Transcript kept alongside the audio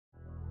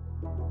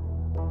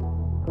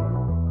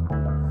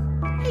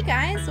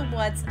Hey guys,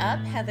 what's up?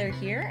 Heather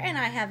here, and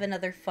I have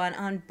another fun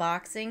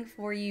unboxing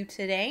for you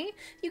today.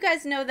 You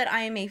guys know that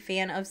I am a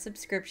fan of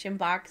subscription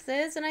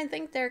boxes, and I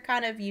think they're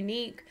kind of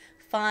unique,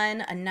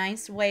 fun, a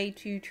nice way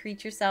to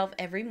treat yourself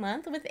every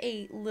month with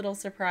a little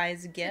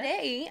surprise gift.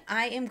 Today,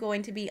 I am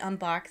going to be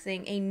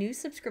unboxing a new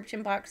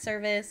subscription box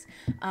service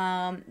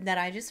that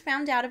I just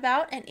found out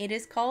about, and it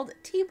is called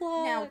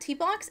TeeBlox. Now,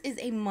 TeeBlox is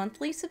a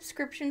monthly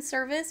subscription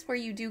service where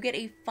you do get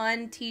a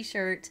fun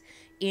t-shirt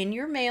in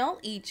your mail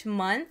each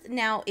month.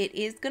 Now, it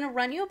is going to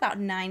run you about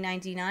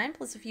 $9.99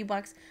 plus a few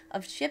bucks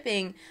of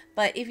shipping,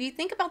 but if you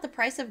think about the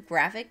price of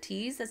graphic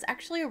tees, that's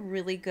actually a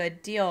really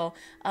good deal.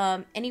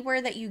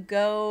 Anywhere that you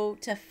go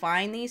to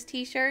find these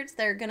t-shirts,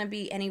 they're going to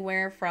be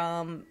anywhere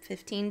from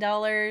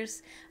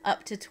 $15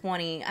 up to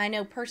 $20. I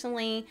know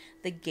personally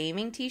the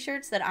gaming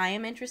t-shirts that I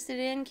am interested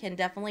in can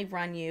definitely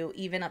run you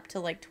even up to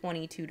like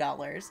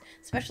 $22,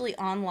 especially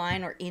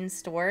online or in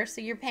store,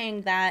 so you're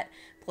paying that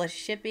plus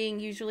shipping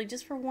usually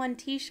just for one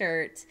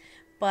t-shirt.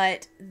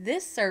 But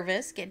this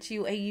service gets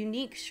you a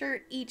unique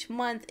shirt each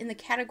month in the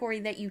category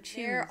that you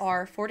choose. There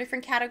are 4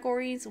 different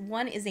categories.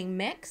 One is a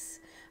mix.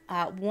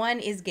 One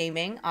is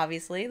gaming,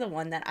 obviously, the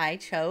one that I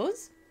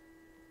chose.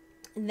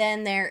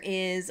 Then there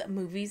is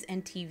movies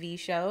and TV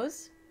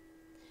shows.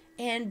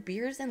 And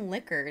beers and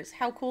liquors.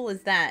 How cool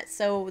is that?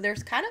 So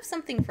there's kind of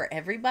something for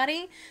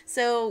everybody.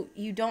 So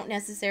you don't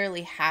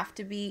necessarily have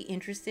to be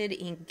interested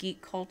in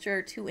geek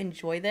culture to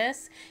enjoy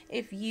this.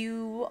 If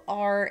you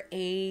are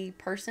a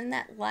person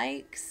that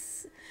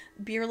likes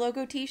beer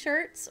logo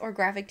t-shirts or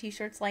graphic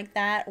t-shirts like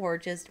that, or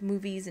just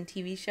movies and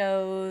TV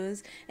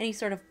shows, any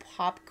sort of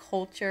pop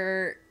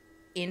culture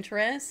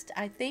interest,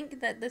 I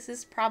think that this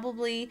is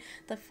probably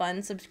the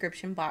fun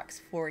subscription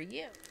box for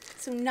you.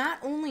 So not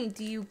only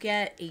do you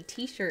get a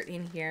t-shirt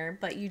in here,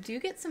 but you do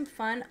get some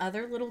fun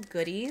other little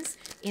goodies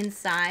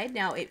inside.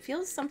 Now, it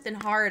feels something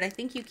hard. I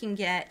think you can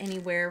get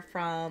anywhere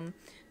from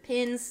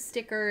pins,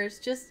 stickers,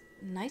 just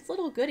nice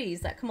little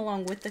goodies that come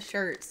along with the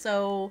shirt.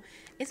 So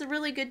it's a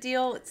really good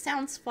deal. It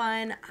sounds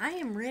fun. I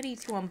am ready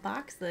to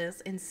unbox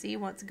this and see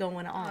what's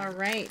going on. All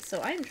right, so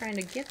I'm trying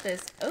to get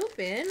this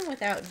open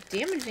without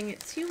damaging it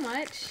too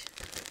much.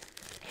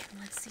 And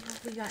let's see what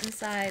we got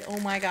inside.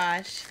 Oh my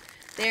gosh.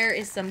 There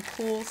is some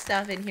cool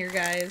stuff in here,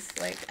 guys.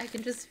 Like, I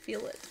can just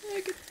feel it.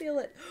 I can feel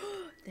it.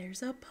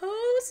 There's a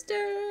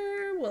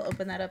poster. We'll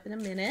open that up in a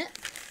minute.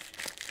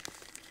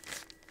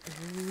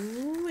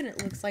 Ooh, and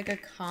it looks like a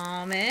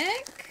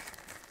comic.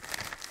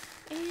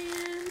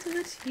 And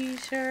the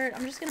t-shirt.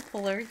 I'm just going to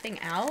pull everything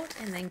out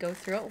and then go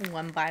through it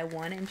one by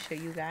one and show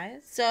you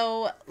guys.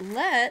 So,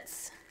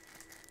 let's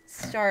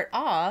start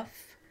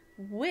off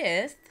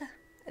with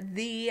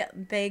the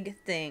big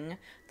thing,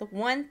 the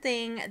one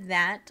thing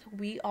that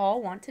we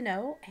all want to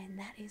know, and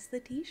that is the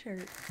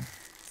t-shirt.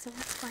 So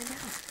let's find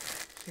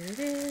out. Here it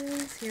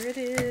is, here it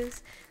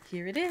is,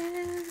 here it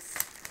is.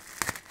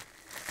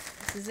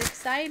 This is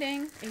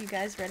exciting. Are you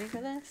guys ready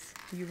for this?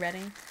 You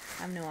ready?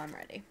 I know I'm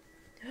ready.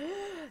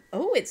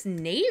 Oh, it's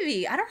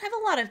navy. I don't have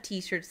a lot of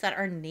t-shirts that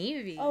are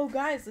navy. Oh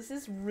guys, this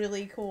is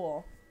really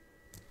cool.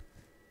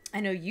 I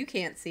know you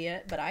can't see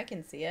it, but I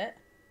can see it.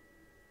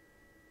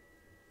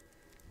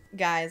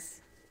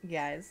 Guys,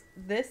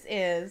 this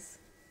is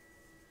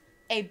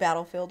a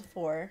Battlefield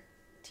 4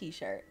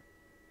 t-shirt.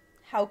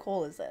 How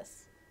cool is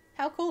this?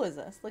 How cool is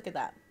this? Look at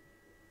that.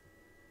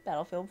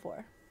 Battlefield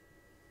 4.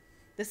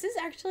 This is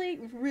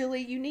actually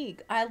really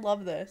unique. I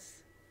love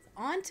this.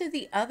 On to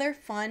the other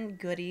fun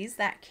goodies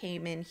that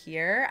came in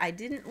here. I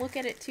didn't look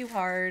at it too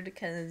hard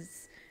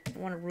because I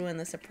don't want to ruin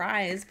the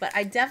surprise, but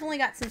I definitely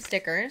got some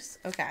stickers.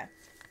 Okay.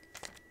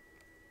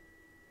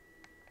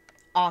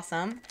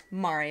 Awesome.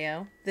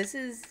 Mario. This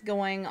is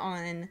going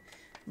on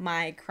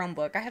my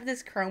Chromebook. I have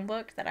this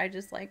Chromebook that I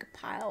just like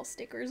pile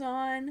stickers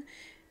on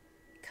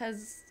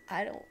because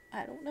I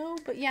don't know,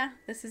 but yeah,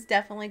 this is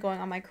definitely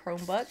going on my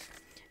Chromebook.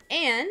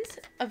 And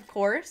of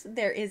course,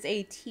 there is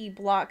a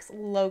TeeBlox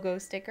logo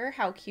sticker.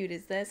 How cute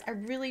is this? I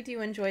really do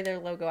enjoy their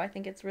logo. I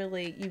think it's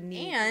really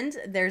unique. And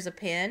there's a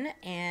pin,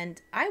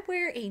 and I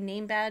wear a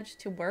name badge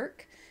to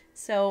work.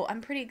 So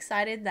I'm pretty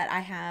excited that I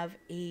have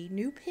a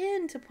new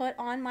pin to put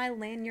on my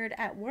lanyard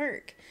at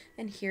work.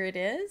 And here it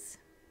is.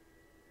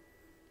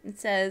 It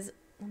says,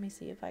 let me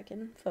see if I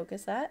can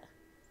focus that.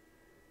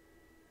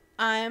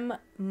 I'm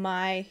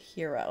my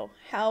hero.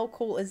 How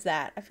cool is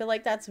that? I feel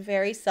like that's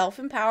very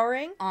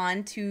self-empowering.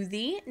 On to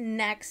the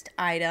next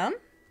item,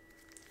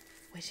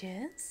 which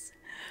is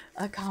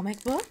a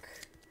comic book,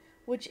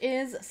 which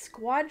is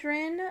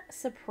Squadron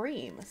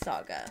Supreme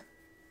Saga.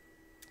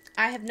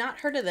 I have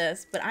not heard of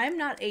this, but I'm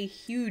not a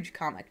huge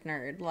comic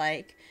nerd.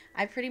 Like,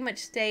 I pretty much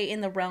stay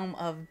in the realm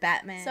of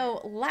Batman. So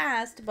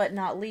last but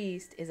not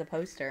least is a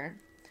poster.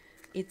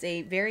 It's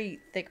a very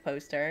thick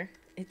poster.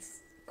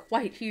 It's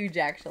quite huge,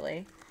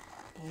 actually.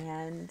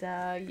 And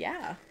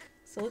yeah,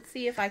 so let's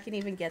see if I can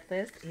even get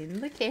this in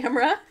the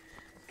camera,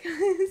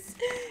 because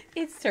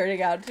it's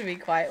turning out to be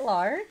quite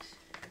large.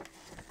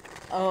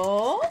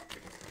 Oh,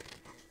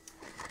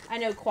 I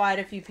know quite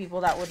a few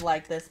people that would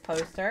like this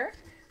poster.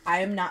 I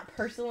am not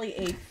personally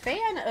a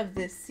fan of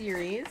this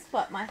series,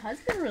 but my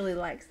husband really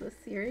likes this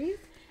series,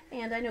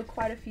 and I know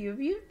quite a few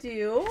of you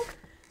do.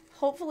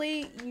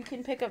 Hopefully you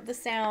can pick up the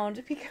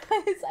sound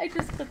because I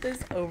just put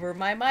this over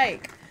my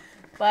mic.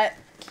 But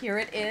here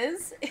it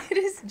is. It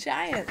is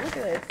giant. Look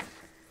at this.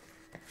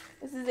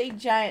 This is a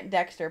giant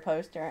Dexter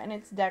poster, and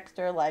it's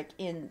Dexter like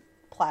in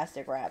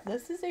plastic wrap.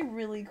 This is a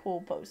really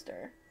cool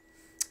poster.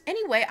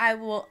 Anyway, I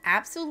will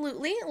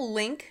absolutely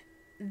link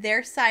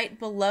their site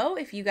below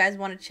if you guys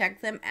want to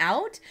check them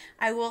out.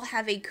 I will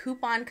have a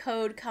coupon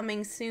code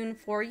coming soon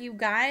for you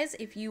guys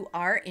if you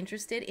are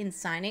interested in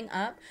signing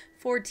up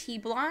for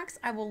TeeBlox.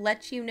 I will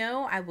let you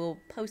know. I will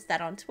post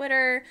that on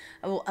Twitter.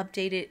 I will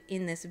update it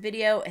in this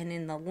video and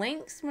in the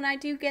links when I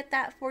do get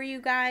that for you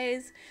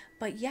guys.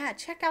 But yeah,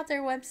 check out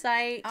their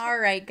website.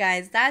 Alright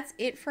guys, that's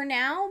it for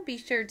now. Be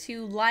sure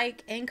to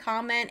like and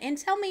comment and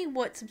tell me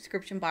what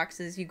subscription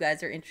boxes you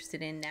guys are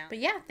interested in now. But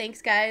yeah,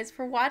 thanks guys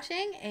for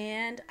watching,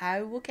 and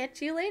I will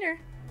catch you later.